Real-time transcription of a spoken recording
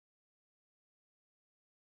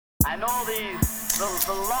I know the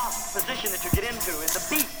lost position that you get into is the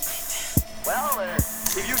beat. Well,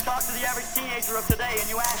 if you talk to the average teenager of today and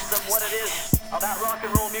you ask them what it is about rock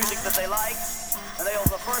and roll music that they like, and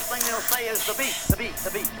the first thing they'll say is the beat, the beat,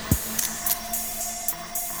 the beat.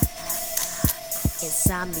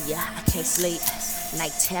 Insomnia, I can't sleep.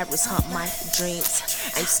 Night terrors haunt my dreams.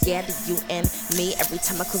 I'm scared of you and me. Every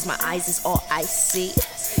time I close my eyes, it's all I see.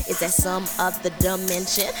 Is that some other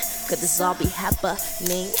dimension? Could this all be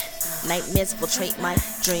happening? Nightmares infiltrate my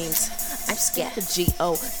dreams. I'm scared of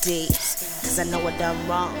G.O.D. Cause I know what done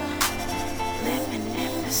wrong. Living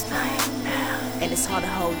in this nightmare. And it's hard to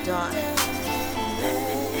hold on.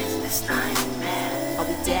 Living in this nightmare. Are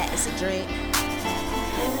we dead? It's a dream.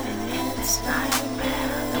 Living in this nightmare.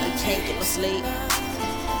 And we can't get no sleep.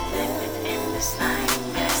 Living in this nightmare.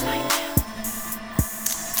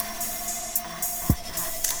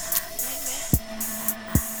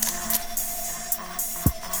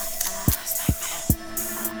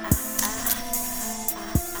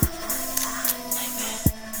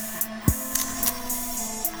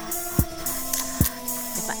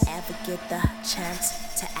 If I ever get the chance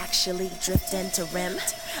to actually drift into REM,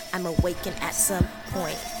 I'm awakened at some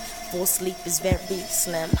point. Full sleep is very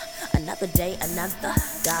slim. Another day, another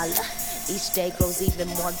dollar. Each day grows even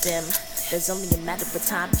more dim. There's only a matter of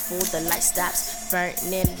time before the light stops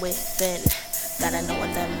burning within. Gotta know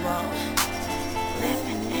what done wrong.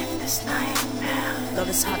 Living in this nightmare. Lord,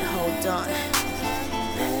 it's hard to hold on.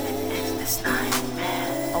 Living in this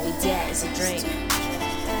nightmare. All we dead is a dream.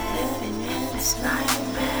 Living in this nightmare.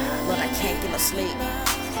 Lord, I can't get no sleep.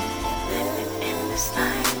 Living in this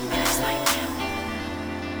nightmare.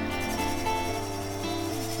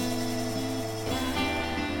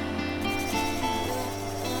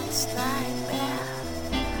 It's nightmare.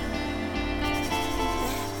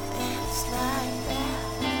 It's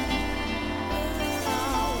nightmare.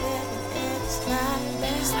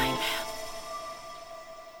 It's nightmare.